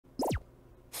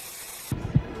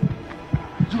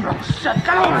What?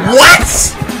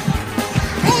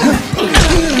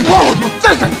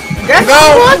 Go!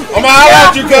 I'm gonna holler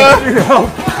at you, cuz. I'm gonna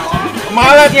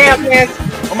holler at you. I'm gonna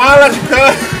holler at you,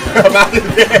 cuz. I'm out of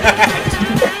there.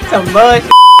 Some mud.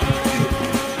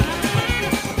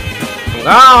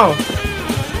 No.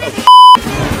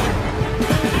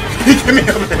 Get me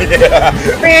over here.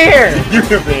 Come here. You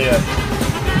come here.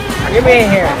 Get me in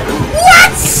here.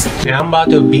 What? And I'm about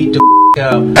to beat the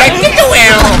up. Hey, get away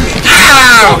from me.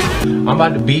 Ow! I'm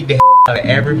about to beat the out of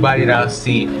everybody that I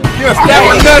see. You step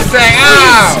with nutsack.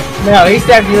 Ow! No, he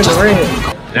stabbed you in the rib.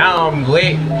 Now I'm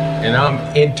lit and I'm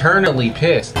internally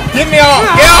pissed. Get me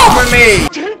off! Get off of me!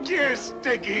 Take your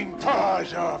stinking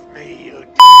paws off me, you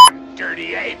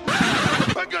dirty ape!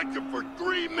 I got you for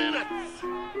 3 minutes!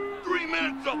 3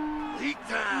 minutes of heat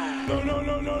time!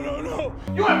 No!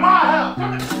 You in my house!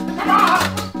 Come in my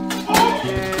house! Oh.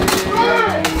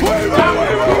 Wait!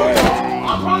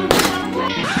 I'm running.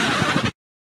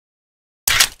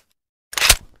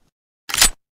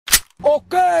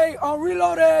 Okay, I'm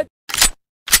reloaded.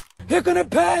 Here can the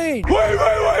pain. Wait!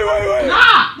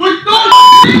 Nah, with no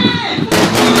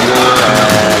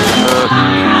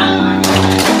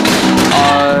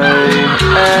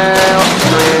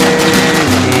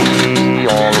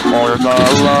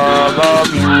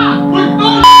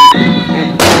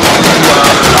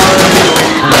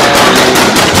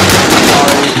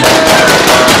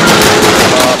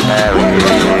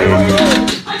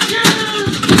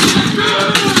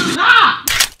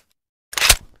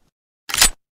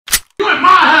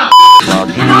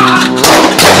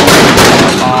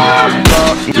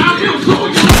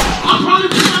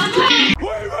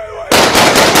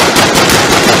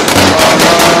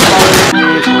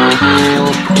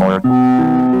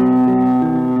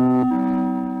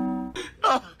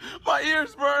My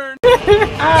ears burn!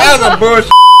 That was a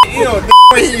bullshit. You know,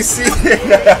 when you see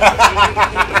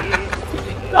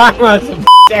Talk about some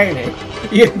turning.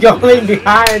 You're going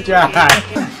behind dry.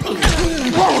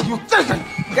 Whoa, you thinking?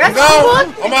 That's Go!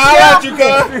 I'm gonna holler at you, cuz.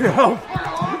 I'm gonna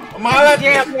holler at you.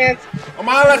 man. I'm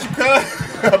gonna holler at you, cuz.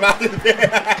 I'm out of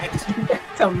there.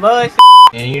 Some mud.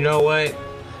 And you know what?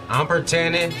 I'm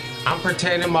pretending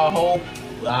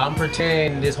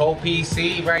this whole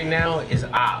PC right now is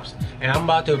ops. And I'm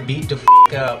about to beat the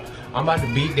up. I'm about to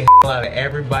beat the out of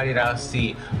everybody that I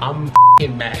see. I'm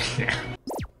mad now.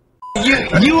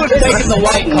 You were taking the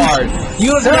white card.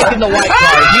 You were taking the white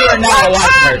card. You are not a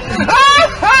white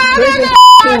person.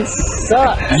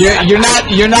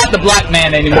 You're not the black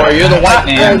man anymore. You're the white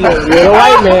man. You're the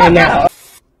white man now.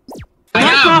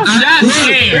 That's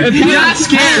scary. That's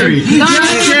scary. No.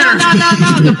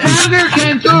 The frogger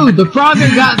came through. The frogger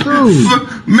got through.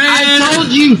 Man, I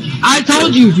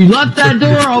told you. If you left that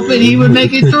door open, he would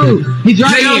make it through. He's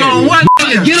right here.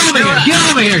 Get over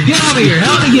here.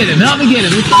 Help me get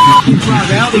him. It's the fucking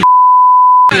frogger. Help me.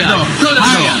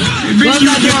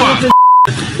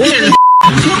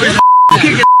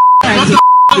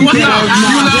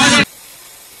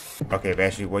 Okay,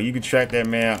 Bashy, well, you can track that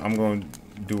man. I'm gonna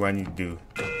do what I need to do.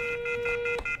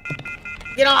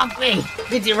 Get off me!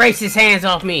 Get your racist hands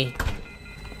off me!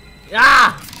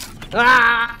 Ah!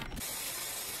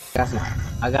 I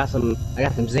got some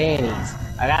Xannies.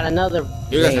 I got another.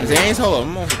 You got some Xannies? Hold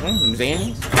on, some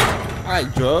Xannies. I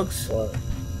like drugs.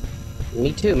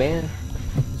 Me too, man.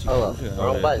 Hold up,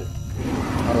 wrong button.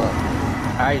 Hold up. I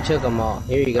already took them all.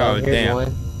 Here you go. Oh, Here's damn.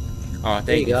 one. Oh,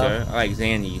 thank you, sir. I like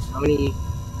Xannies.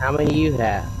 How many you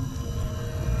have?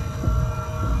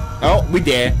 Oh, we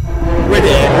dead. We're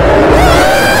dead.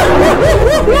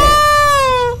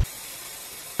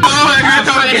 Oh my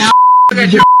God! Look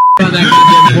at your on that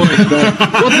goddamn voice, bro.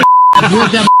 What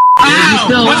the?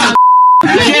 Still alive?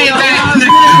 Hey, what happened?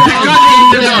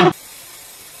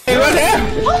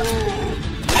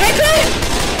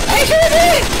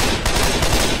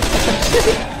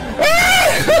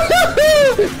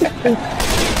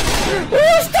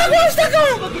 Stuck on!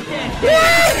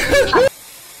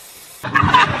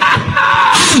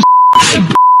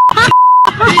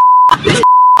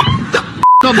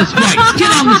 On the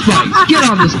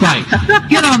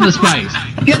spikes!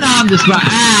 Get on the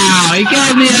spikes! Ow! He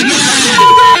gave me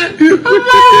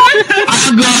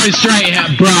I'm going straight,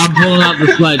 bro. I'm pulling out the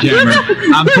sledgehammer.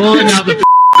 I'm pulling out the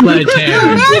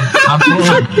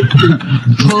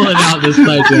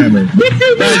sledgehammer.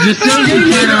 Guys, as soon as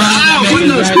you turn around,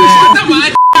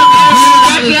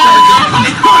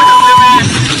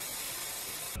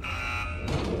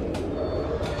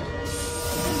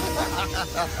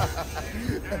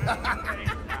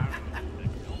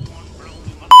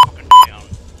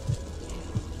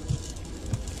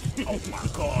 oh my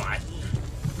God!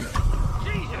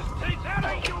 Jesus, take that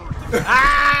out!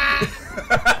 Ah!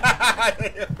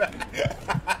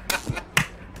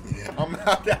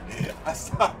 I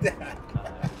saw that.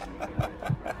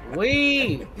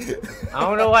 Wee! I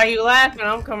don't know why you laughing.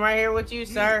 I'm coming right here with you,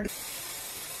 sir.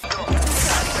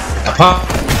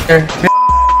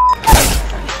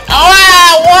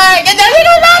 Oh, what?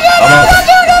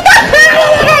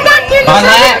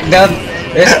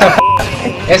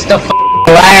 It's the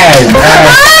lag, bro.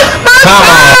 Come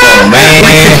on,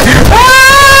 man.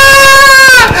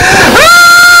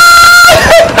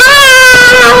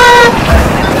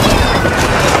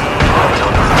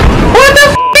 What the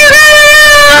f is that?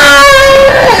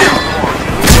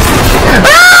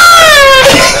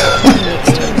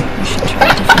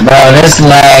 Bro, this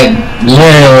lag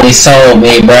literally sold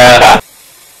me, bro.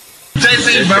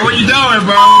 JC, bro, what you doing,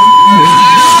 bro? Oh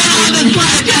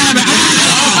my god,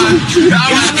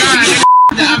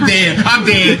 I'm dead. I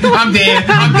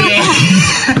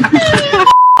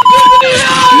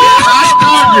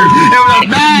told you, it was a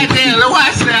bad day. Look what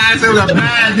I said. It was a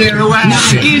bad day. Look what I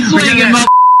said. Keep swinging, my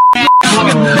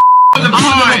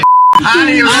I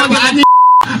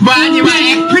need my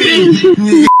XP.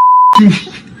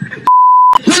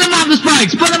 Put him on the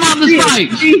spikes.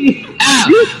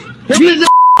 What is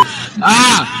that?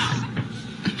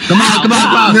 Come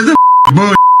on. There's a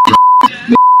bull.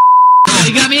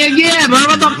 You got me again, bro.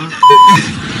 What the?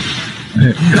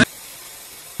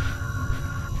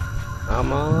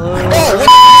 I'm on.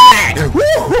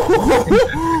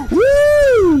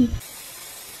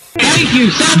 Thank you.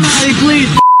 Somebody please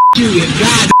shoot him.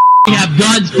 God, we have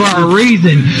guns for a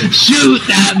reason. Shoot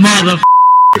that mother.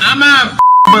 I'm out,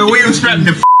 but we was strapped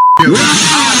to you. I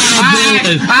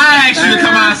asked you to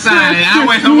come outside. I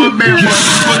went home up barefoot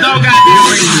for no goddamn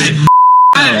reason.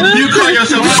 You call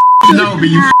yourself a Nobi,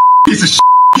 you piece of shit.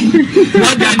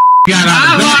 What that got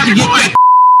out of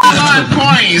I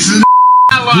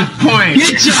lost points.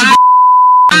 Get your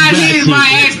I need my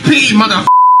XP, mother.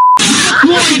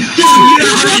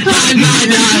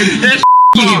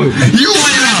 You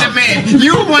wanna let them in.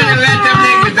 You wanna let them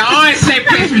in with the only safe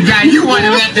place we got. You wanna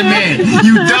let them in.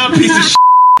 You dumb piece of shit.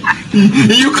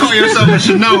 You call yourself a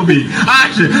shinobi.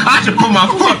 I should put my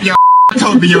foot up your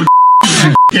told me your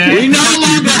okay? We no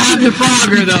longer have the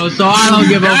Frogger though, so I don't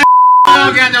give a I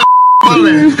don't got no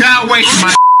bullet. God waste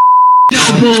my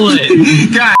no bullet.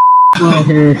 God.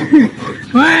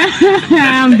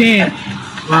 I'm dead.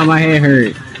 Wow, my head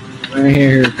hurt. My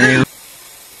head hurt, fam.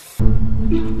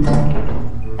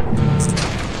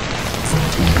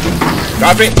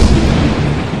 Drop it.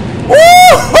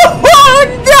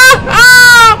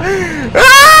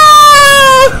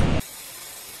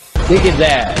 Kick his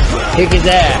ass. Kick his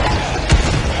ass.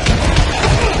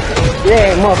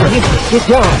 Yeah, motherfucker. Get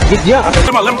jump.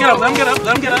 Come on, let him get up. Let him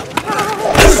get up.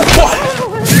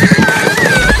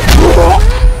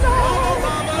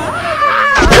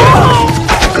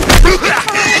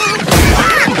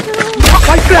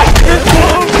 Fight back!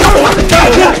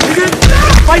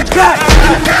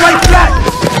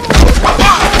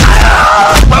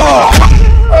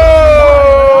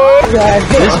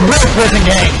 This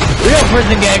real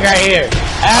prison gang right here.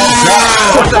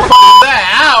 What the f is that?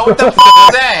 Ow! What the f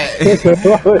is that?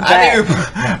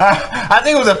 I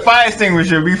think it was a fire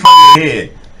extinguisher. We fucking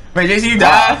hit. Wait, JC, you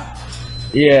died?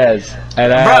 Yes.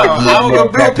 And I will go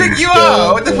pick you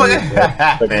up. What the fuck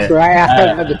happened? Right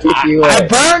after to pick you up. I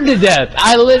burned to death.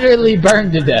 I literally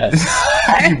burned to death.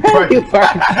 You burned. It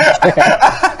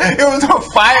was on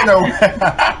fire though.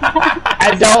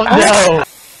 I don't know.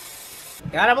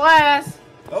 Got a blast.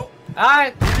 Oh,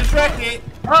 Alright. you're distracted.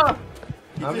 Oh.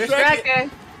 I'm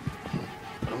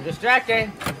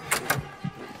distracted.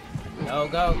 Go. Oh,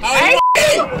 Hey!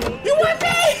 you want me?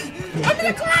 I'm in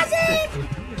the closet.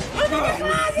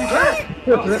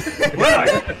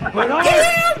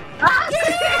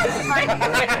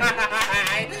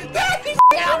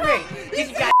 Get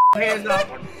your hands off.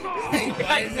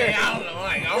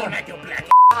 I don't like your black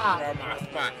on my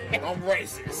spot. I'm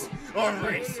racist.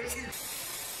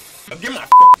 Get my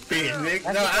fish,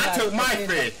 nigga. No, I took my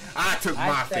fish.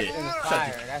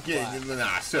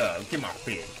 Shut up. Get my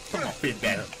fish. Put my fish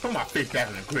back. Put my fish back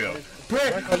on the grill.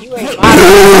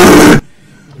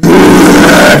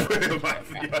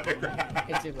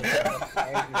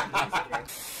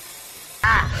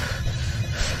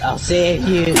 I'll save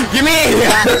you. Give me it!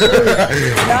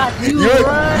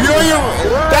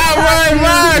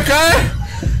 Run, cuz!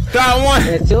 Thought one!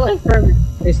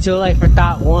 It's too late for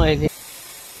thought one.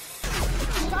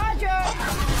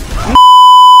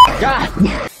 God!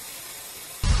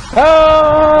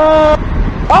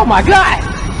 Oh my God!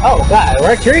 Oh God!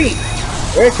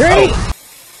 Retreat!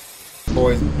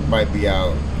 Boys might be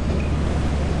out.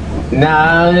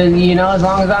 Nah, you know, as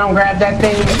long as I don't grab that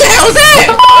thing. What the hell was that?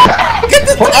 Get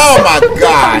this. Oh my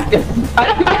god. I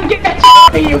don't know how to get that shit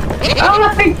off of you. I don't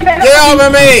know how to get that Get off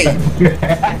of me.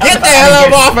 Get the hell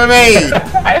up off of me.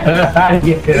 I don't know how to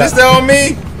get it. Is this still on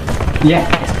me? Yeah.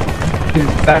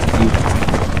 That's you.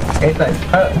 It's like,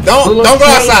 Don't go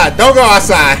outside. Don't go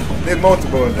outside. There's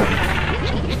multiple of them.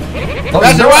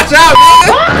 Lester, watch out,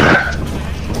 man.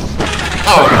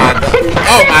 Oh my god.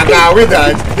 Oh my god, we're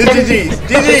done. This GG's.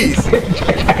 GG's.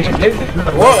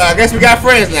 Well, I guess we got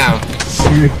friends now.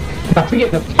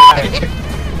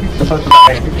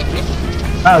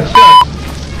 Oh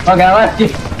shit. Okay, I left you.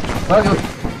 Okay.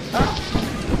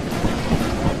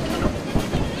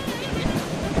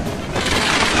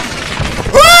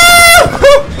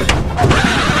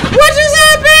 What just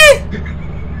happened?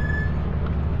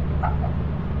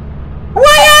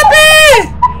 What happened?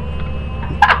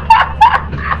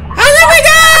 How did we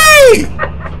die?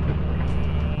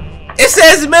 It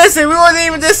says missing. We wasn't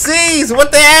even deceased.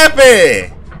 What the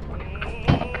happened?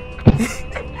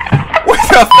 What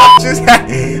the fuck just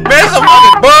happened? Man, some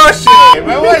fucking bullshit.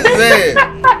 Man, what is this?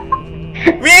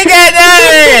 We ain't got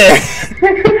nothing.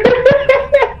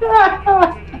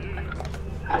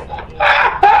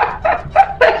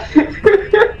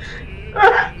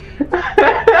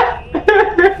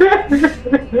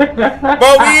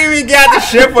 But we even got the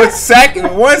ship for 1 second,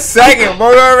 but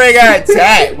we already got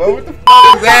attacked. But what the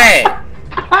fuck is that?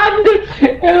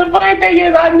 And the funny thing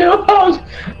is, I knew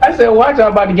I said, watch,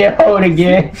 I'm about to get hold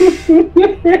again.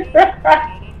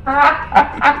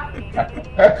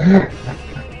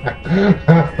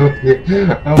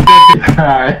 I'm fucking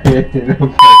crying.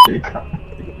 I'm fucking crying.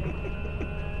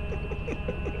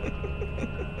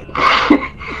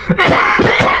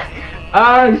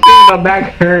 Oh shit, my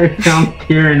back hurts. I'm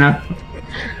tearing up.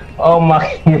 Oh my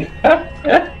god.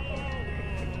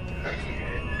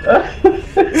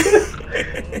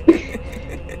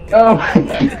 Oh my god.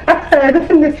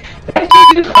 That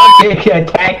shit just fucking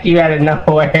attacked you out of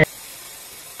nowhere.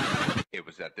 It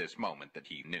was at this moment that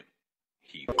he knew.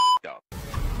 He f***ed up.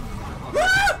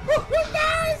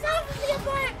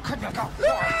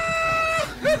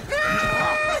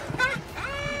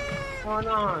 What's going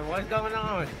on? What's going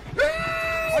on?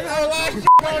 There's a lot of shit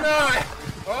going on.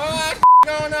 A lot of shit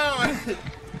going on.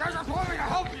 Guys are pulling me to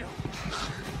help you.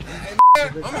 Hey,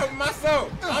 I'm helping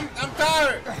myself. I'm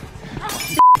tired.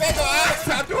 Back up.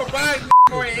 I'll do a body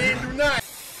for you and do nothing.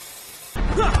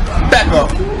 Back up.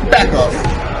 Back up.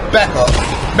 Back up.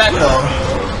 Back up.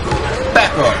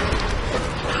 Back up.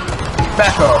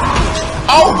 Back up.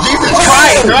 Oh, Jesus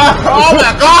Christ, bro. Oh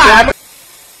my God.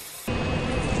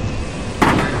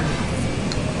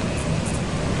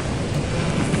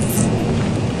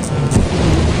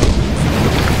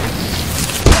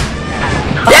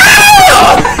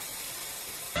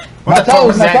 My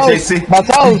toes,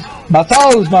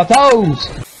 my toes.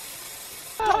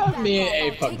 Me and A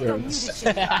fucked girls. I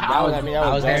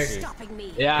was there.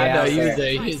 Yeah, I know you was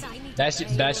there. That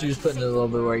shit was putting in a little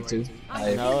bit of work too.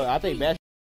 No, I think Bash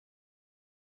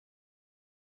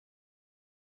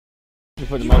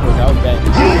for the most part. I was back.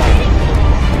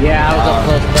 Yeah, I was up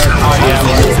close first. Oh yeah,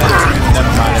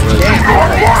 never mind.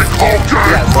 You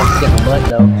got a butt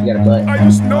though. You got a butt. I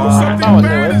just know something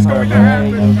bad is going to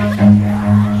happen.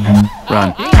 Run.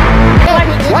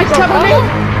 Watch it come for me!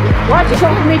 Watch it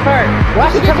come for me first!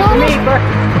 Watch it come for me first!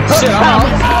 Shit, I'm out.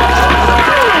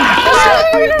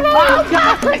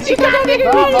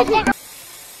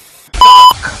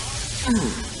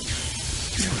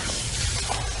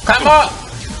 Climb up!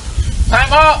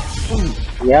 Climb up!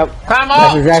 Yep. Climb up!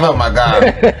 That's exactly, Oh my God.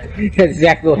 that's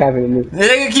exactly what happened to me. The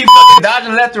nigga keep fucking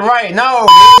dodging left and right. No,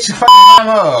 bitch, fucking climb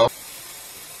up.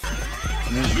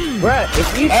 Bruh,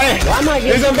 if you... Hey, why am I need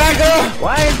getting... some backup.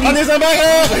 Why is he... I need some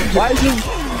backup. Why is he...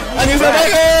 I need some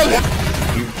backup.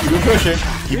 Keep him pushing.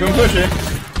 Keep him pushing.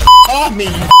 Off me.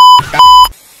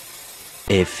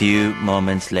 A few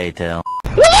moments later.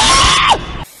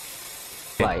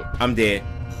 Like, I'm dead.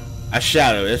 I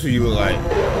shadowed. That's what you look like. I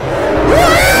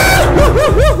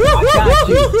got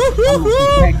you. I'm gonna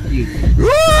protect you.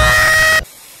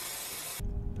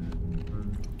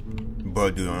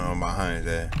 Bro, dude, on behind his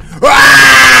ass.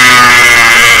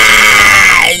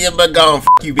 You better go and f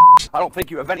you, bitch. I don't think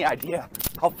you have any idea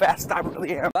how fast I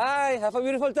really am. Bye, have a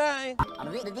beautiful time.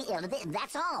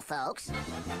 That's all, folks.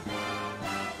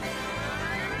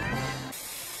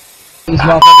 And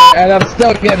I'm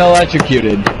still getting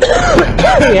electrocuted.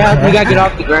 Yeah, we gotta get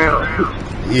off the ground.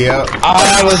 Yeah.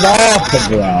 I was off the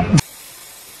ground.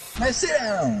 Man, sit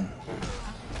down.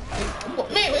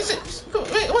 Man,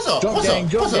 what's up? Jump gang,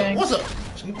 jump gang. What's up?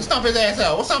 Stomp his ass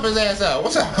out. What's up his ass out?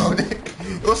 What's up?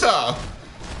 What's up?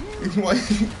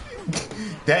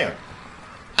 Damn.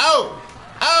 Oh!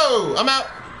 Oh! I'm out.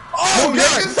 Oh,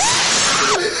 niggas!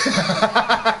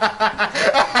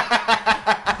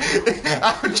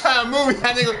 I'm trying to move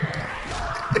that nigga.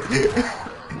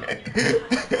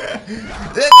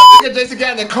 This nigga just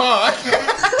got in the car.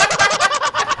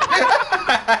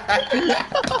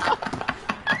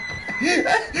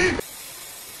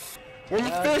 Where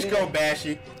my fish go,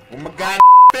 Bashy? Where my god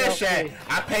fish at?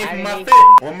 I paid for my fish.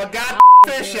 Where my god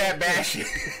fish at, Bashy?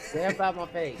 Get up out my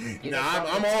face. Nah,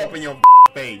 I'm gonna open your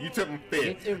face. You took my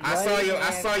fish. I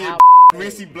saw your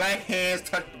greasy black hands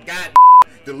touch the god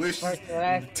delicious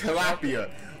tilapia.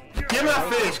 Get my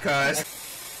fish, cuz.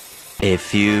 A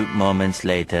few moments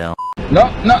later.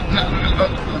 No.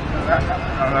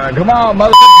 Come on,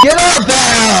 mother. Get up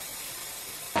there!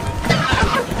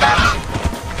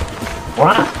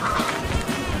 What?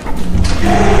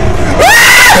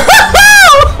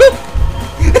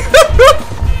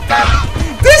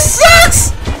 This sucks!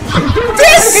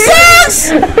 This sucks!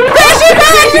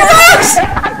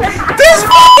 This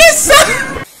fucking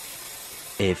sucks!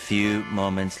 A few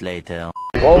moments later.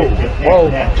 Whoa.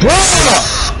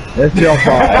 It's your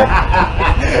fault.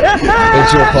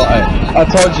 It's your fault. I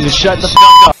told you to shut the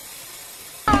fuck up.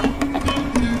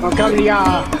 I'm coming to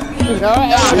y'all.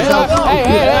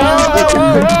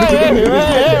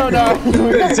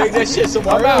 Take that shit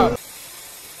somewhere else.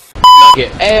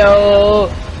 Ayo.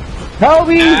 Help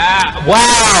me!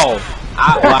 Wow.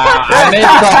 Wow. I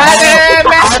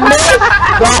missed the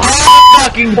whole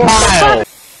fucking pile.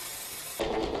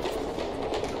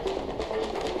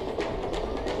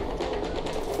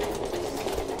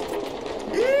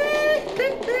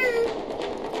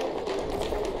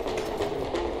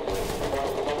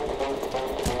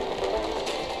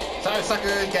 Sorry, sucker.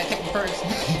 You gotta take me first.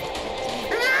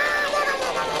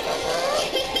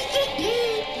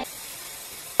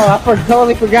 Oh, I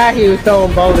totally forgot he was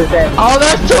throwing boulders at me. Oh,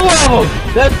 that's 2 of them!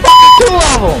 That's fucking 2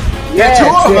 of them! Yeah, 2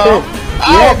 of them?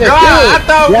 Oh, God, I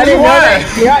thought we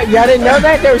were! Y'all didn't know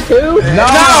that there was 2? No,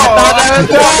 I thought that was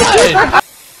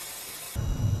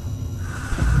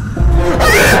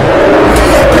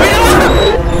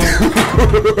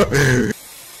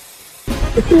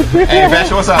 1! Hey, Bash,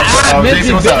 what's up?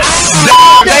 Jason, what's up?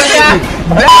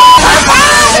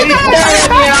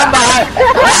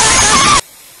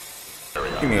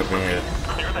 Get me up in here.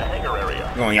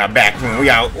 Go on y'all back room.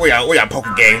 Where y'all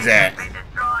poker games at?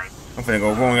 I'm finna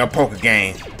go on y'all poker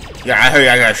game. Yeah, I heard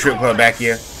y'all got a strip club back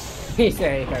here. He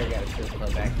said he heard got a strip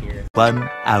club back here. 1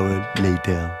 hour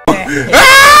later.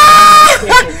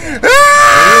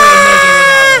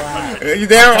 You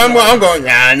there? I'm going.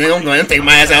 Nah, nigga, I'm going to take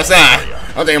my ass outside.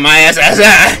 I'm taking my ass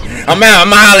outside. I'm out.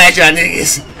 I'm holler at y'all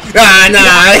niggas. Nah.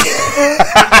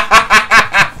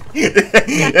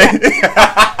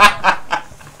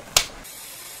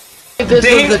 This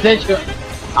is the tension.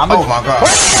 Oh my god.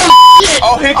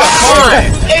 Oh, he can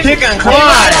climb. He can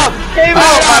climb.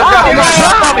 Oh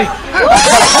my god.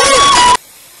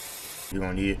 You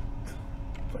gonna need it?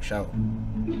 For sure.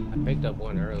 I picked up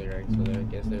one earlier, so I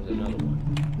guess there's another one.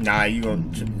 Nah, you gonna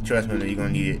trust me that you gonna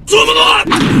need it.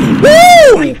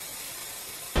 Woo!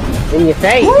 In your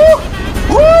face.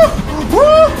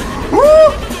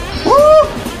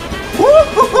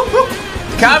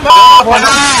 Come on!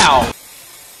 Wow!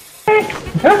 Where'd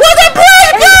the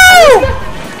bread go?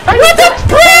 Where'd the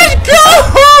bread go?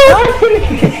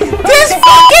 This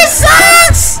fucking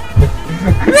sucks!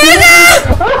 Nigga!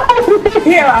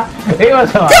 Yeah, he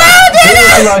was hard.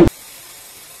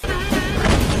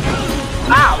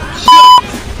 Ow!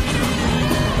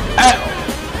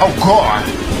 Oh god!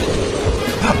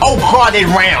 Oh god, they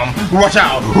ram! Watch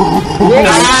out!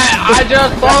 I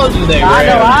just told you they ran.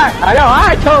 I know,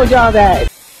 I told y'all that.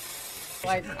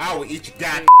 Like, I will eat your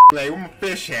goddamn leg. Where my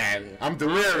fish at? I'm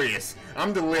delirious.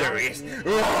 I'm delirious.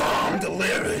 Oh, I'm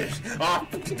delirious. Oh,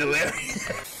 I'm delirious.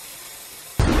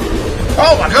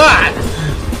 Oh my god!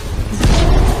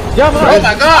 Oh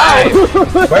my god!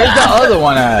 Where's the other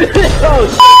one at?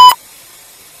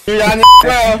 Y'all niggas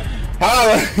know.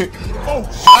 Holla. Oh,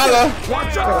 holla.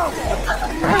 Watch out!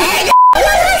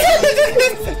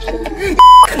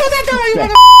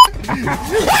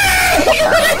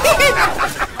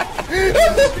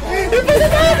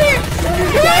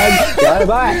 Gotta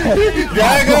buy.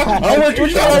 I'm with you.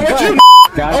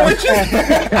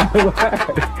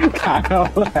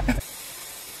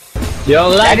 You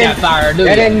don't like that fire, do you?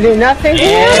 That didn't do nothing?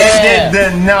 It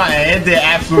did nothing. It did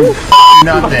absolutely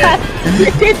nothing.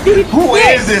 Who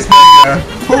is this nigga?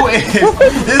 Who is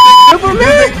this?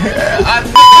 Superman?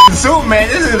 Superman.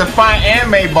 This is a fine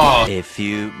anime ball. A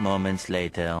few moments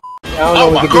later.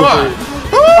 Oh my god!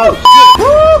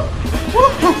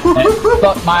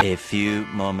 Fuck my. A few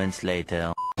moments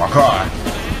later. My car.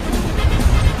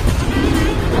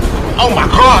 Oh my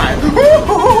god!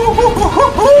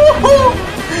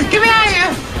 Get me out of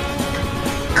here!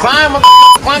 Climb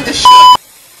the shit!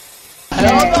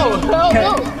 Hell no! Hell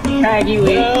no! Tag you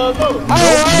in. Hell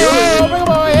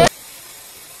no!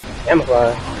 I'm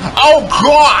flying. Oh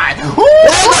god!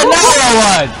 There's another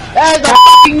one! There's a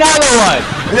fucking another one!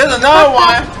 There's another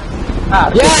one!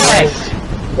 Yes!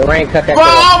 The rain cut that.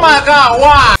 Oh my god,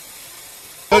 why?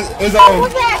 It's over.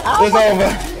 It's over.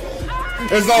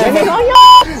 It's over. It's over.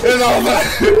 It's over.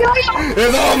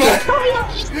 It's over.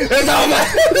 It's over.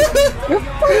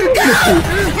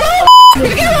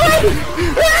 Get away!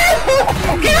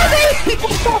 Get off me! Get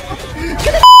off me!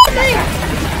 Get off me!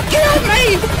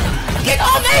 Get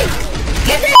off me!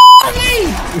 Get the off me!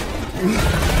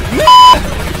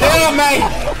 Get off me!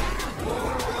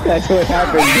 That's what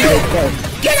happened.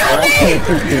 Get off me!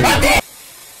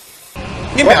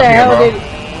 What the hell did?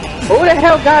 Who the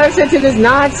hell got us into this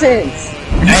nonsense?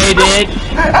 They did. You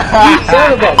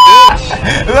son of a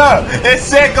bitch! Look, it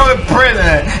said go to prison,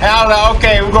 and I was like,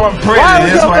 okay, we're going to prison.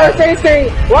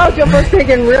 Why was your first thing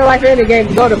in real life any game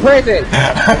to go to prison?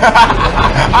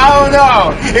 I don't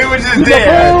know. It was just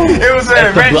there. It was an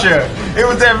adventure. It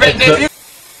was an adventure.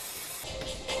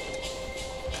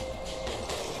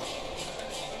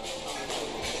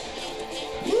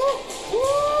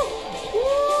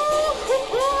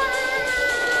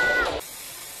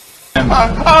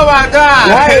 Oh my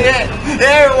god!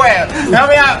 Everywhere! Help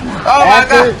me out! Oh my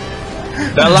god!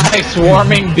 The like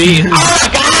swarming bees. Oh my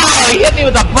god! He hit me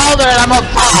with a boulder and I'm on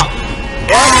top!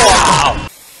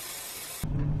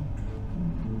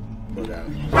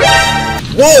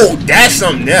 Whoa! That's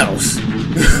something else!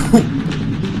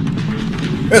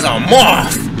 There's a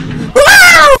moth!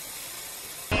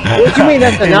 What you mean?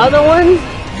 That's another one?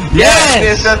 Yes!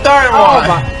 It's the third one!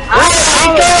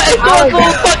 It's going through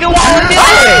a fucking wall of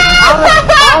I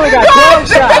only got 12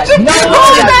 shots. No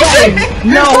one is safe!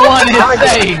 No one is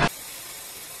safe!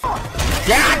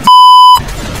 God!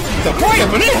 The point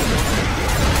of it!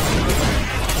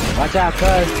 Watch out, cuz.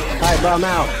 Alright, bro, I'm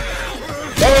out.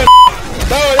 Throw it!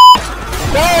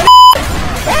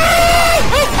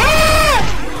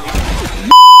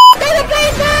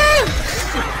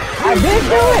 I did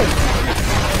do it!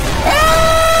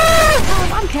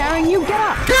 I'm carrying you, get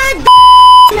up!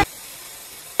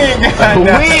 We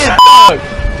is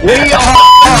We are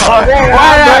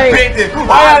Why did I pick this? Why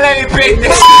did I let you pick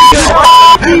this?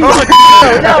 No,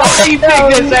 why you pick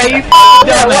this, man? You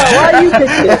Why you pick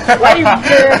this? Why you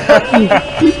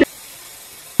pick this?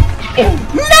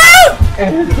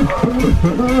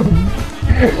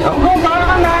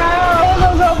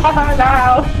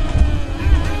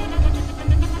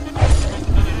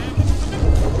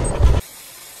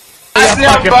 I see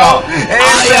a boat,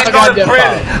 and it's go to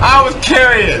prison. I was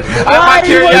curious. I'm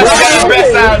curious. Got the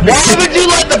best out of me. Why would you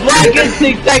let the black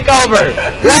instinct take over?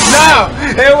 No,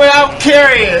 it was, I'm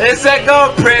curious. It said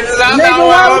go to prison. I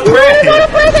thought we were going to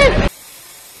prison.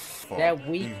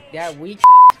 That weak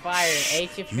fired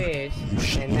ate your fish,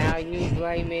 and now you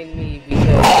blaming me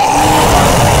because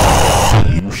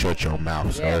you shut your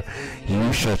mouth, sir.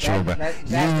 You shut your mouth.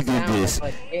 You did this.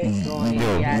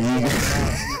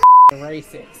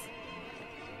 Racist.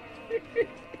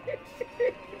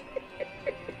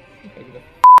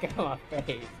 Get my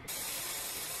face.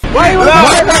 Wait, look,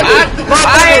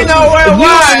 I didn't know where it was.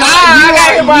 I got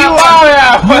hit by a ball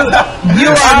out. You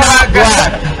are not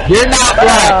black. You're not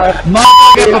black.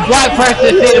 Motherfucker, if a black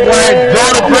person see the word go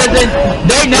to prison,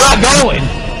 they're not going.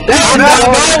 They're not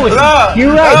going.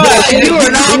 You're right. You are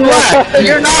not black.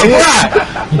 You're not black.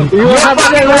 You're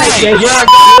 100% right, JC.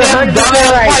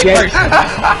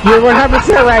 You're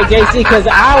 100% right, JC, because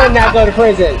I would not go to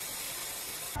prison.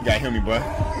 You gotta hear me, bud.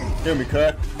 Hear me,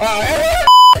 cut.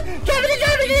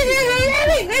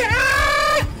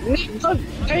 Nick, look,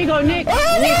 there you go, Nick. Nick,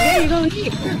 there you go,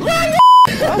 Nick.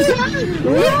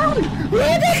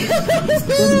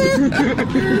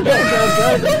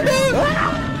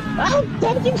 Oh,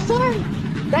 thank you, sir.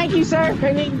 Thank you, sir,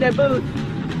 for needing the boot.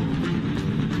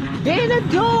 Get in the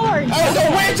door. Oh,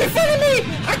 don't wedge in front of me.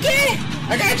 I can't.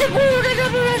 I got your boot.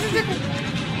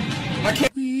 I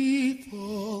can't. We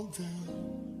fall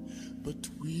down, but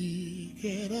we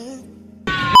get up.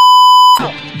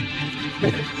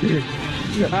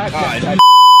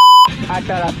 I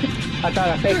thought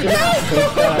I faked him out.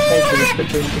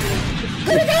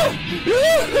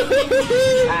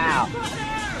 Ow.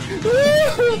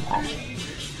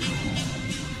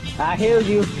 I healed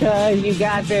you, cuz. You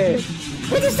got this.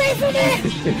 What'd you say for that?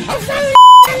 I'm sorry,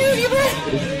 I healed you, bro.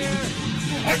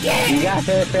 You got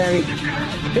her, Fairy.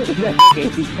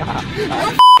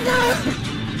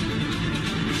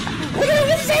 What did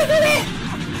you say to me?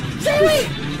 Say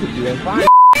You're fine.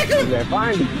 You're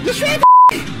fine.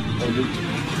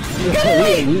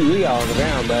 We all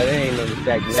around, but it ain't no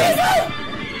respect. Say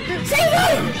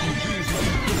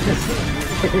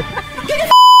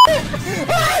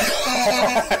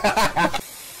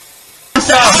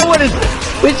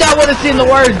Wish I would have seen the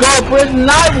words go to prison,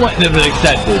 I wouldn't have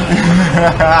accepted.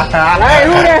 Hey,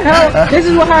 who the hell? This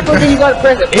is what happens when you go to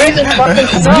prison. Prison fucking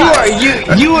sucks.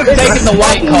 You have taken the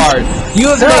white card. You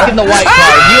have taken the white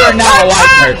card. You are now a white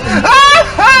person.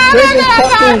 Prison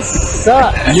fucking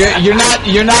sucks.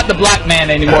 You're not the black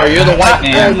man anymore. You're the white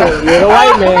man. You're the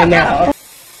white man now.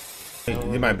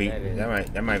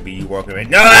 That might be you walking away.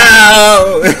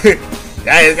 No!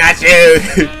 That is not you!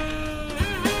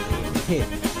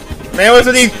 Man, what's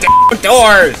with these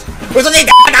doors? What's with these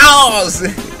doors?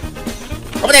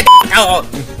 Open that door!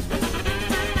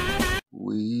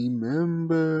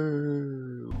 Remember.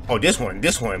 Oh, this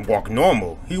one walk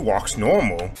normal. He walks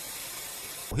normal.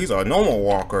 He's a normal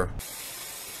walker.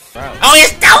 Wow. Oh,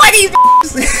 he's throwing these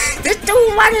There's 2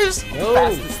 runners!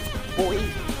 Fastest boy.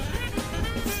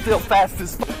 Still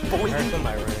fastest boy.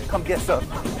 Come get some.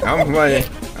 I'm running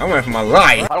for my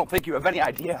life. I don't think you have any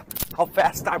idea how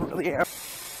fast I really am.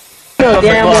 You know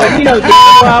damn well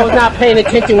I was not paying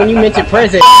attention when you mentioned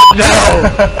prison. No!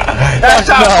 That's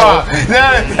our fault!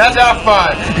 No, that's our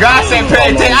fault! God said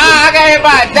pay attention. I got hit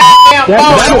by a damn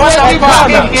phone! What the fuck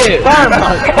you get?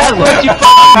 That's what you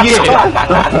fucking get!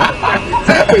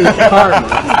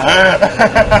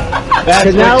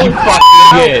 That's what you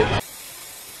fucking get!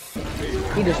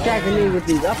 He distracted me with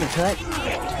these uppercuts.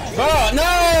 Oh,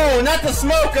 no! Not the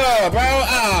smoker, bro!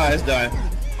 Ah, it's done.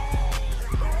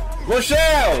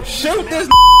 Rochelle, shoot this!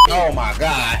 Oh my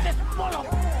god!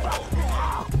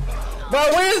 Bro,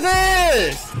 what is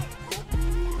this?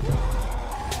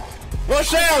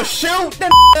 Rochelle, shoot the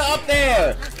up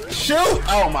there! Shoot!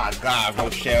 Oh my god,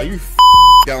 Rochelle, you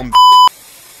dumb.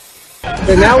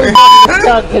 So now we fucking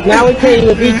stuck, cause now we can't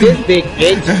even beat this big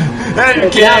bitch.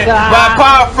 By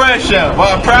power pressure,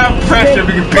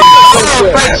 we can beat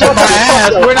Friendship my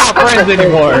ass, we're not friends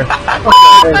anymore.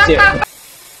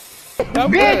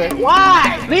 Bitch,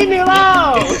 why? Leave me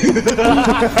alone!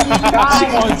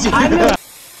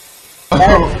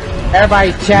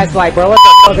 Everybody's chat's like, bro, what the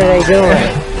fuck are they doing?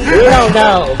 We don't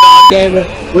know. Damn it.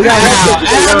 We got I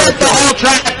left the whole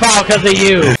track file because of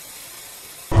you.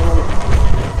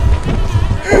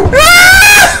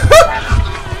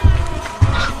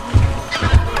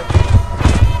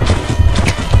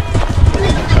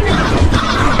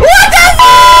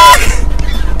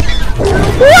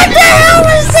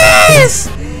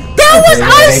 That was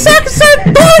uncensored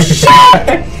bullshit!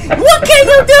 What can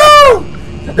you do?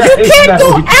 You can't go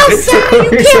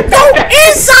outside, you can't go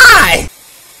inside!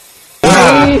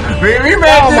 We made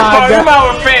this part, we might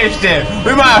have finished it.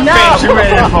 We might have finished it,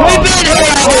 We've been here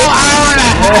a whole hour and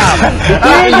a half.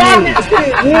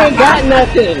 We ain't got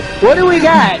nothing. What do we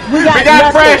got? We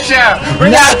got friendship.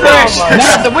 We got friendship.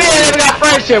 Nothing. We ain't even got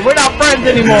friendship. We're not friends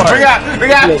anymore. We got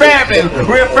family.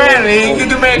 We're family. You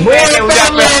can make we ain't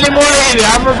family anymore either.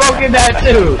 I'm revoking that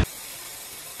too.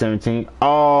 17.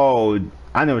 Oh,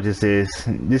 I know what this is.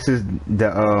 This is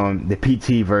the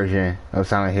PT version of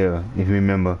Silent Hill, if you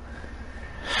remember.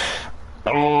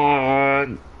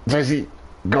 Jesse,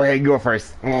 go ahead, go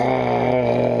first. I'm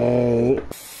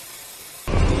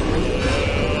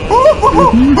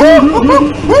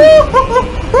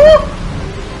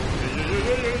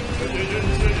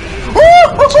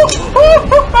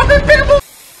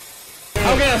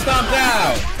getting stomped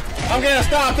out. I'm getting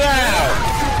stomped out.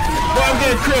 Boy, I'm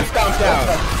getting Chris stomped out.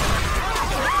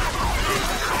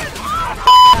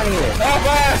 Help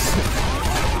us!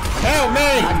 Help me!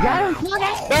 I got him,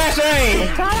 Bashing!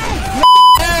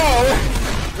 No!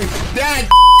 That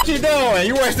you doing?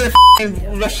 You worse than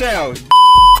Rochelle.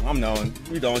 I'm knowing.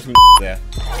 We doing some there.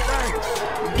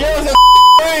 Give us a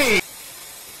break!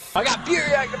 I got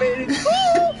Fury activated.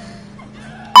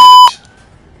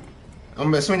 I'm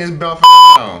gonna swing this bell for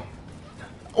now.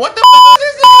 What the f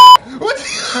is this? What the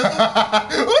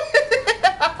what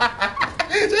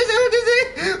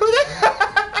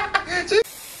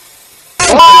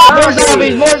More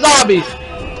zombies, more zombies.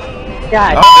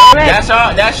 God, that's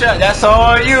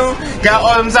all you. Got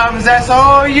all them zombies, that's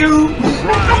all you.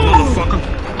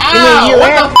 Ow,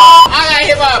 what the f? I got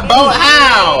hit by a boat,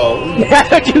 how? That's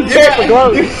what you get for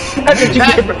clothes. That's what you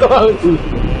get for clothes.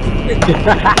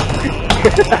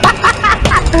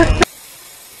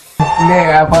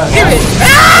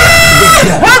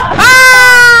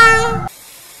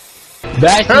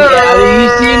 Becky, you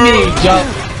see me jump.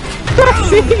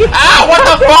 Ah, what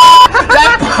the fuck?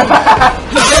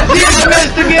 You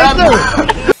missed again too.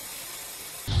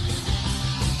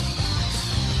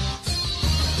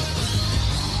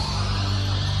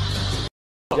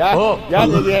 Y'all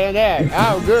nigga hear that?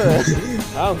 I'm good.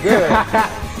 I'm good.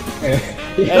 Hey,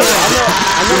 I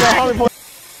know that homie boy.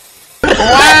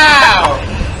 Wow!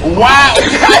 Wow!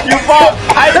 You fought!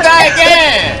 I die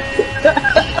again!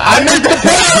 I missed the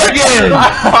point again!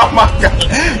 Oh my god!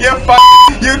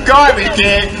 You garbage,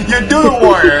 kid! You do the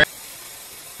warrior!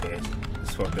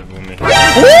 Just fucked up with me.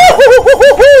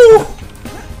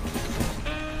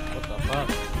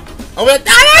 Open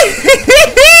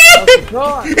the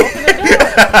door!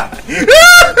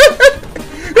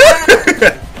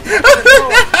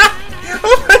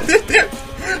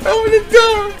 Open the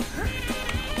door!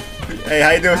 Hey,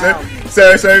 how you doing,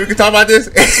 sir? Sir, we can talk about this?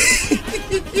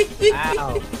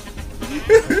 Ow.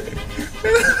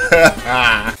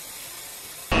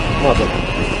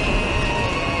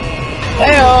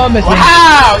 Hey, Mr.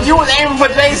 Wow! You was aiming for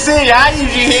JC. I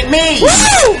usually hit me.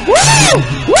 Woo!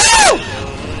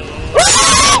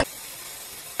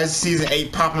 That's season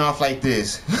 8 popping off like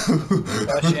this.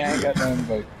 Oh shit, I ain't got nothing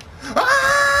but.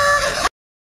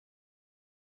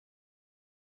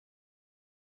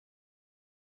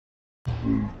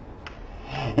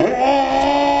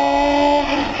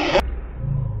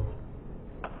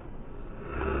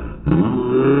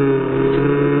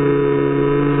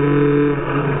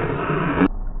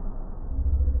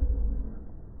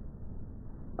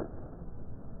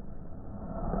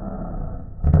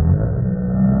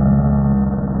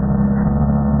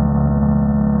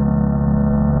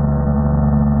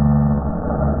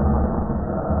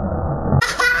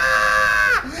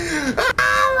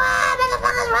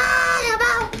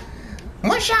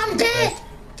 I'm dead.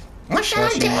 Wish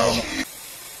I'm dead.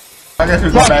 I guess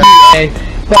we go back.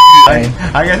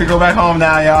 I guess we go back home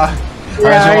now, y'all.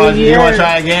 Alright, you wanna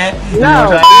try again?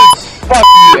 No. Fuck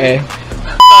you, eh?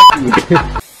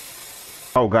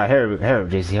 Oh god, hurry up,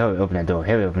 JC, hurry open that door,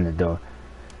 hurry open the door.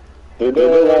 The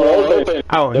door won't open.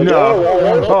 Oh no!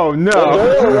 Oh no!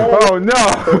 Oh no!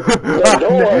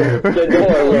 The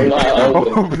door will not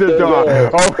open. Open the door!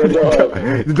 Open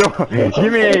the door!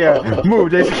 Give me a move,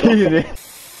 JC, give me.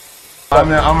 I'm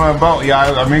in a boat,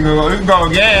 y'all. I mean, we can go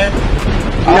again.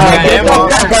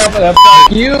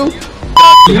 Fuck you!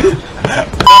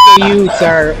 Fuck you,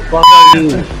 sir. Fuck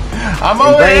you. I'm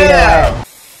over here.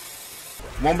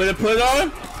 Want me to put it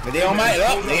on? But they on my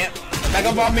up. Back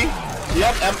up on me.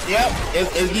 Yep.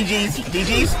 It's DG's.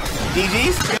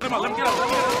 Get him up. Let me get up.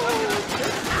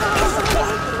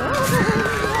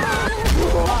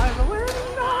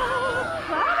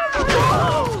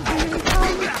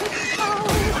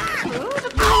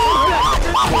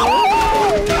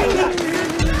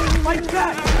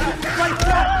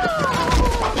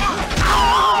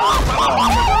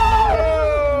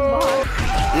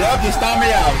 Yep, just stomp me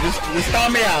out. Just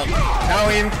stomp me out. I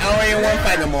don't even want to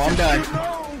fight no more. I'm done.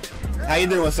 How you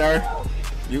doing, sir?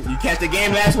 You catch the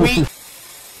game last week?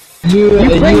 You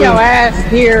bring your ass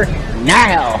here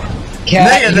now.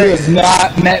 Cat, you have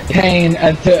not met pain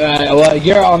until well,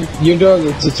 you're doing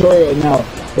the tutorial now.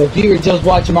 But if you were just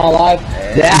watching my live,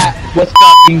 that was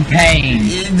fucking pain.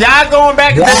 Y'all going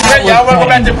back to prison? Y'all wanna go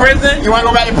back to prison? You wanna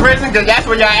go back to prison? Cause that's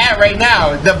where y'all at right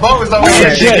now. The boat is over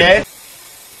here, shit.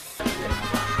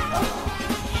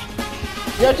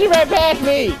 Yo, she ran past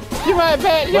me. She ran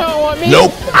past. You don't want me.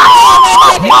 Nope.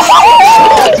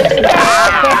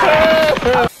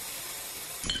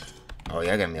 Oh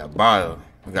yeah, I got me a bottle.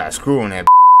 I got a screw on that.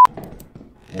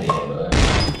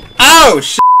 Oh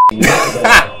shit!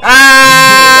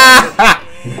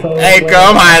 Hey,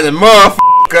 come on, the motherfucker.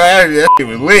 That shit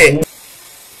was lit.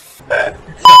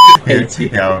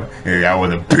 Yo, I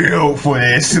was built for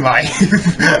this life.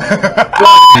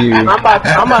 I'm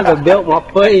about to build my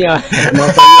foot in your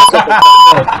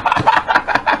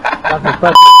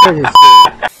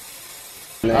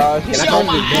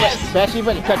she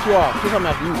about to cut you off. She's coming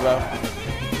after you, bro.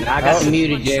 I got some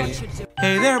muted, Jay.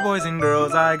 Hey there, boys and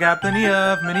girls. I got many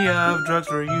of drugs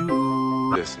for you.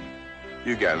 Listen,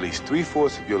 you got at least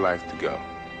 3/4 of your life to go.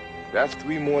 That's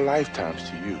 3 more lifetimes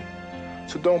to you.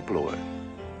 So don't blow it.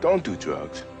 Don't do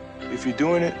drugs. If you're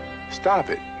doing it, stop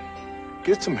it.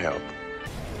 Get some help.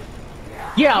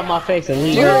 Get out my face and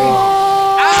leave. Get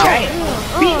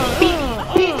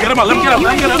him up, let him get up.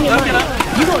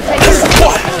 You gonna take this?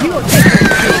 You gonna take this?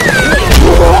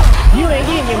 You ain't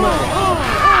getting your money.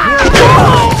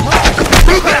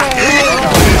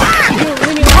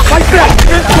 Fight back!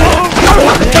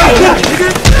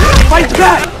 Fight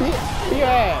back!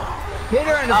 Yeah. Hit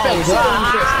her in the face. Oh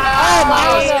my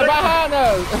God! Behind her!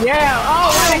 Yeah.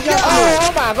 Oh my god.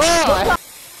 Oh my god.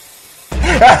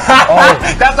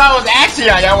 That's all I was asking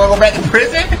y'all. Y'all wanna go back to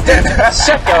prison?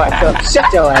 Shut your ass up.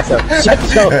 Shut your ass up. Shut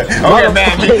your Don't get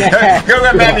mad at me. Don't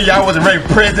get mad at me. Y'all wasn't ready for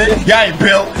prison. Y'all ain't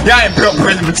built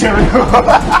prison material.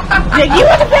 Yeah, you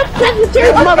want to build prison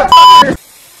material, motherfucker.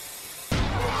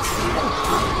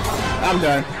 I'm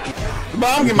done. But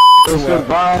I'm getting my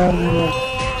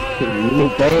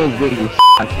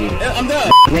I'm done. I'm done,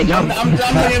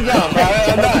 bro.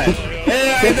 I'm done.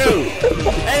 Hey, dude.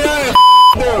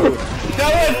 Dude.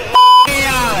 That was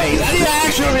eyes. I need to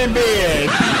actually be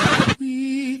big.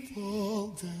 We fall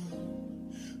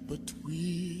down, but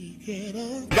we get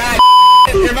up. God,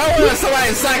 if I want somebody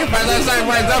to sacrifice, I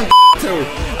sacrifice them too.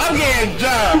 I'm getting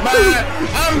jumped, man.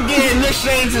 I'm getting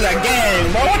initiated to the game,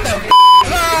 bro. What the f?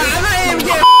 No, I'm not even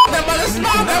getting up by the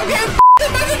smoke. I'm getting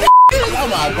by the oh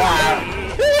my god.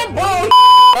 This is bullshit,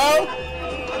 bro.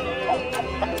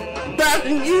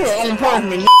 Bastard, you are on point for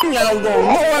me. Y'all go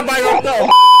more by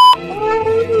yourself.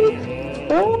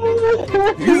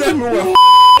 You left me with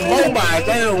robots.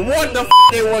 They don't know what the f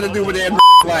they want to do with their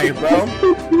life, bro. Come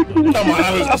on, I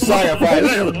was a sacrifice.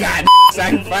 That was god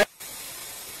sacrifice.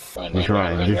 Just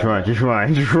right.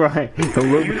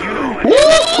 Don't look.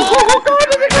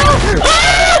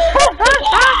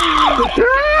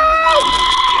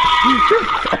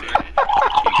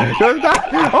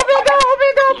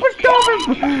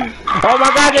 Oh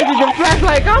my god, this is your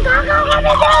flashlight! Go!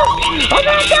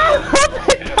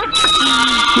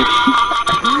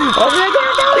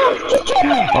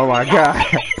 Oh my god!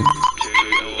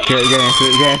 Get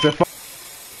answer.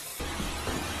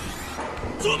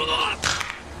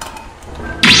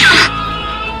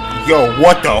 Yo,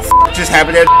 what the f just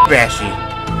happened to that Bashy?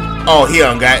 Oh, he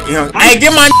done got. Hey,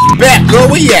 get my back, girl.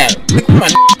 Where you at? Get my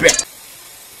back.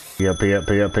 Pay up,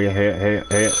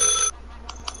 head.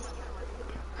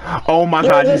 Oh my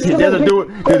god, there's a dude.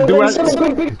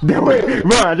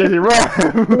 Run, Jesse, run.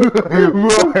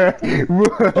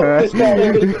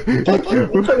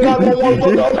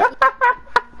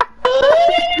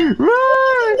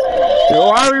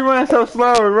 Why are we running so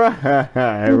slow? Run.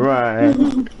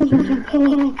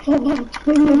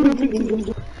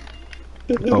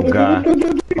 Oh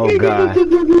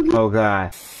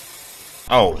god.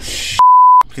 Oh sh.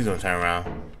 Please don't turn around.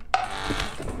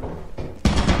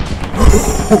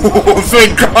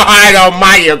 Thank God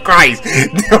Almighty Christ!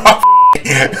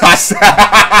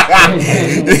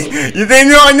 You think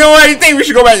you know what? You think we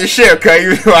should go back to ship? Cause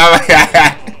you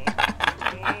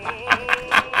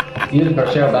for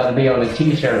sure about to be on a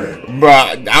t-shirt. Bro,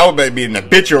 I was about to be in the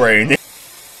obituary.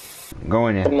 Go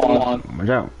in there. Come on. Watch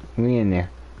out. We in there.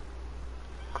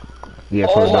 Yeah,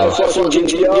 oh my fucking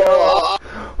GTR!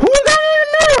 Who's that in the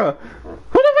mirror?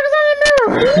 Who the fuck is that in the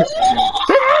mirror?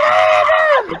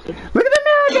 Look at the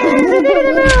mirror!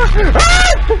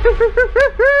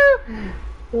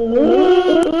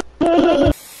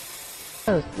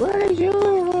 Where is you?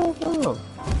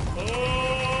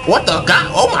 What the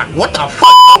god? What the fuck?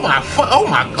 Oh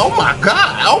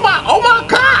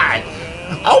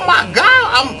my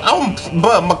god!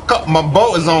 But my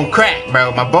boat is on crack,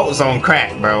 bro. My boat is on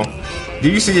crack, bro. Do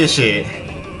you see this shit?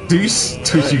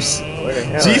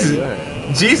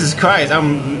 Jesus Christ!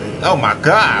 Oh my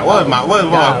god! What is my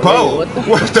boat?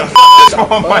 What the fuck is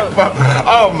on my boat?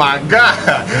 Oh my god!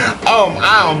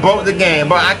 I don't boat the game,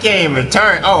 but I can't even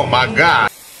turn. Oh my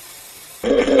god!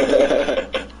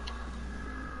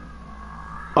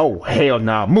 Oh hell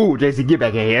nah! Move, JC, get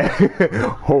back in here!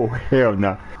 Oh hell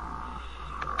nah!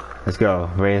 Let's go,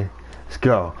 Ray. Let's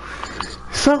go.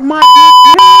 Suck my dick,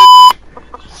 bitch!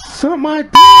 Suck my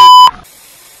dick!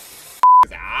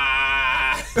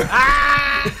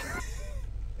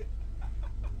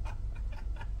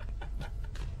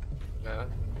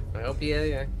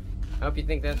 I hope you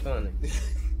think that's funny.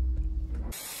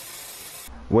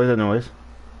 What's the noise?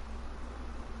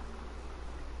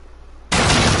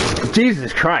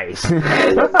 Jesus Christ!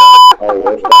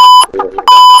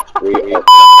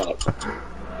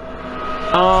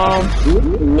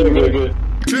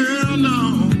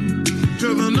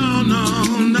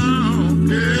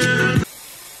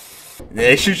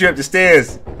 They shoot you up the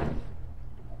stairs.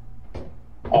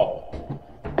 Oh.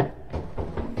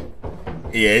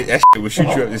 Yeah, that shit will shoot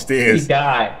you up the stairs. He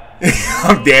died.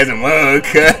 I'm dead as a mug.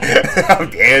 I'm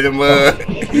dead as a mug.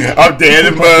 I'm dead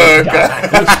as a mug.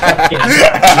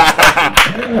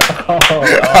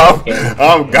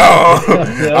 I'm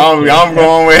gone. I'm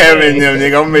going with heaven and them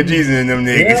niggas. I'm with Jesus and them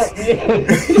niggas.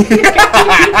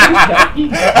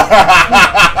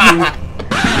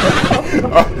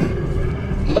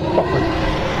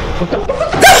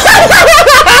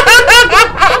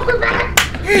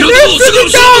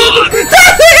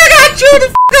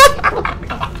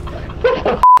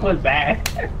 Was bad.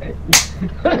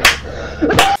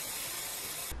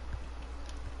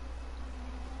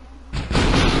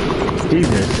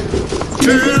 Jesus.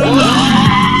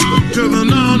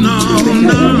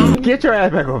 Get your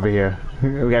ass back over here. We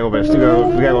gotta go up the stairs.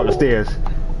 We gotta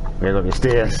go up the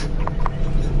stairs.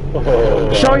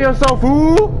 Show yourself,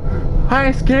 fool! I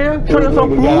ain't scared. Show yourself,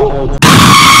 fool!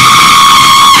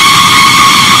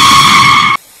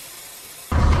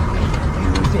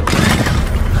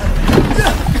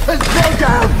 Slow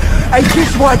down! I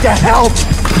just want to help!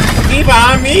 He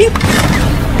behind me?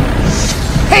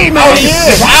 Hey, man! Oh,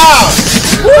 yeah! Ow!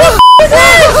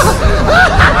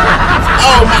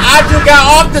 Oh, I just got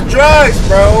off the drugs,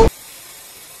 bro!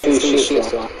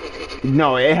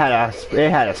 No, it had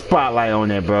a spotlight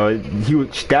on it, bro. That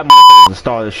motherfucker was the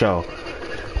star of the show.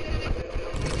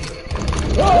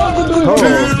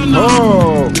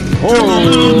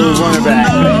 Running back.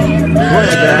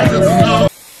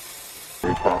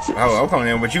 Oh, I'm coming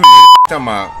in with you, nigga. Talking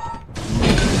about.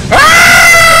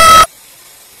 Ah!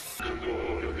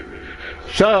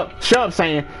 Shut up,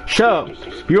 saying. Shut up.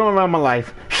 You don't run my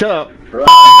life. Shut up.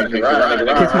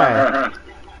 Kiss my ass.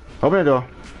 Open the door.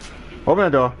 Open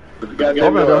the door. Open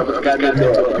the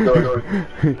door.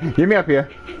 Get me up here.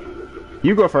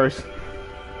 You go first.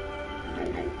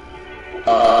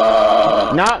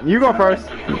 Nah, you go first.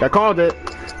 I called it.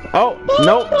 Oh,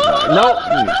 nope.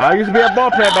 I used to be a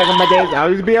ball player back in my days. I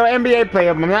used to be an NBA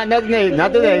player, but not today.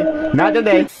 Not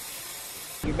today.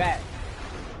 You back.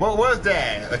 What was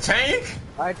that? A tank?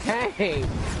 A tank.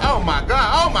 Oh my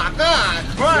god.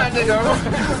 Run, nigga.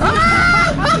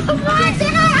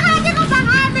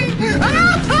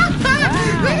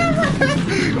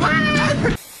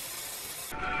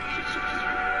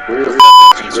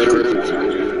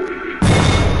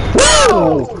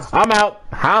 Woo! I'm out.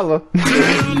 Holla. I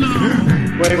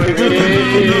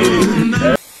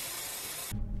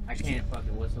can't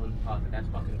fucking whistle in the pocket. That's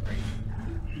fucking crazy.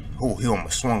 Oh, he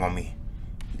almost swung on me.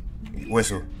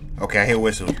 Whistle. Okay, I hear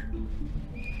whistle.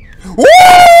 Woo!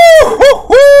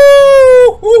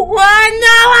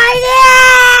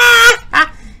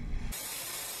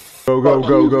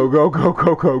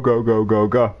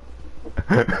 Go.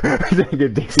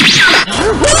 Get this. She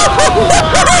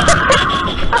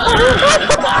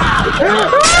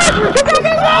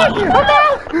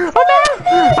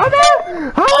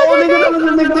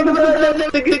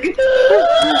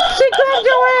grabbed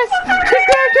your ass.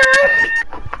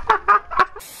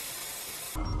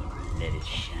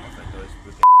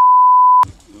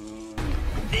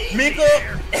 Miko!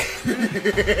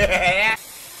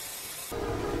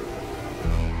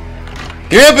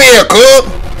 Get up here, Cook!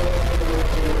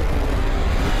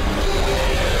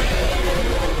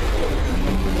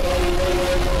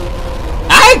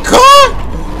 Cook?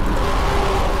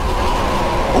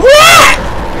 What?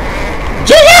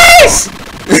 Jeez!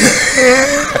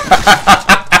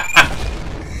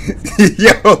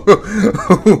 Yo,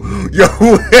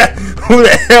 who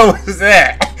the hell was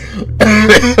that?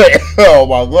 Oh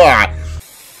my god.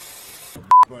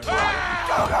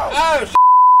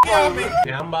 Oh,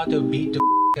 and I'm about to beat the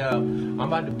up. I'm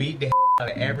about to beat the out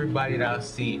of everybody that I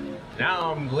see.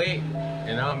 Now I'm lit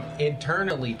and I'm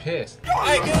internally pissed.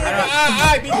 Hey, get rid of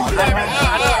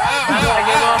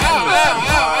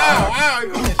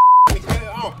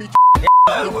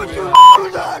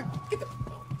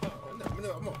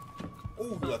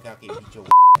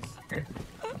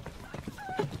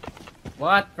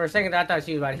What? For a second I thought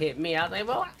she was about to hit me. I was like,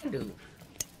 what I do?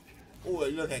 Oh,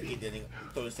 look, I get that nigga.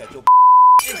 Throw this at your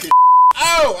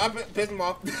oh, I'm pissing him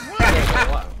off.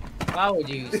 Why would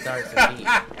you start some heat?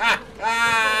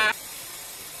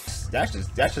 That's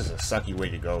just a sucky way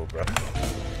to go, bro.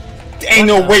 Ain't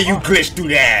no way you glitched through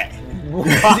that.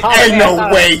 Ain't no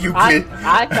way you glitched.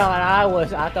 I thought I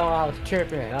was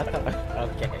tripping. I thought,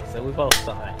 okay, so we both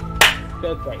saw it.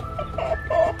 Okay.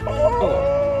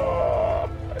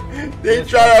 They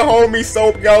try to hold me so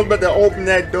I was about to open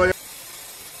that door.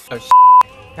 Oh shit.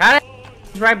 How the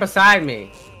is right beside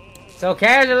me? So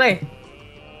casually.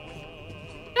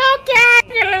 So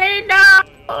casually, no.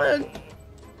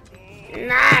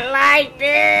 Not like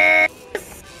this.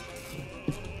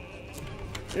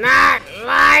 Not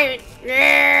like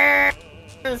this.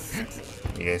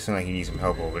 Yeah, it seems like he needs some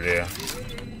help over there.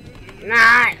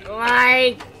 Not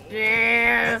like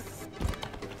this.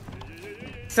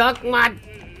 Suck my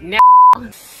n.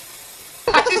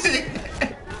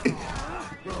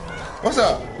 What's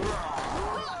up?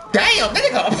 Damn,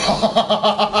 nigga!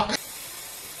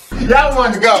 Y'all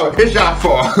want to go. It's y'all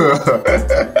fault.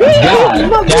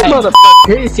 Motherfucker,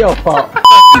 it's your fault.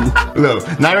 Look,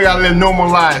 now we gotta live normal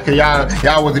lives because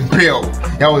y'all wasn't built.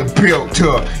 Y'all wasn't built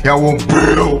to. Y'all wasn't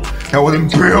built. Y'all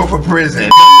wasn't built for prison.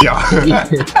 Y'all.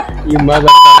 You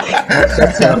motherfucker.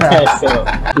 Shut your ass up.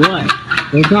 What?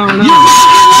 What's going on?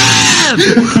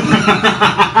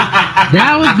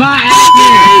 That was by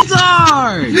accident.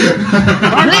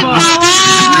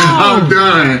 I'm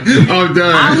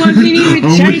done. I wasn't even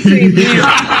chasing him.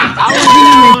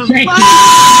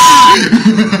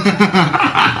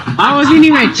 I wasn't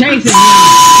even chasing him.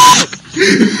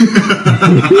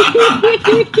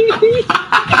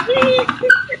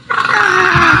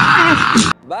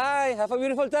 Bye. Have a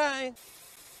beautiful time.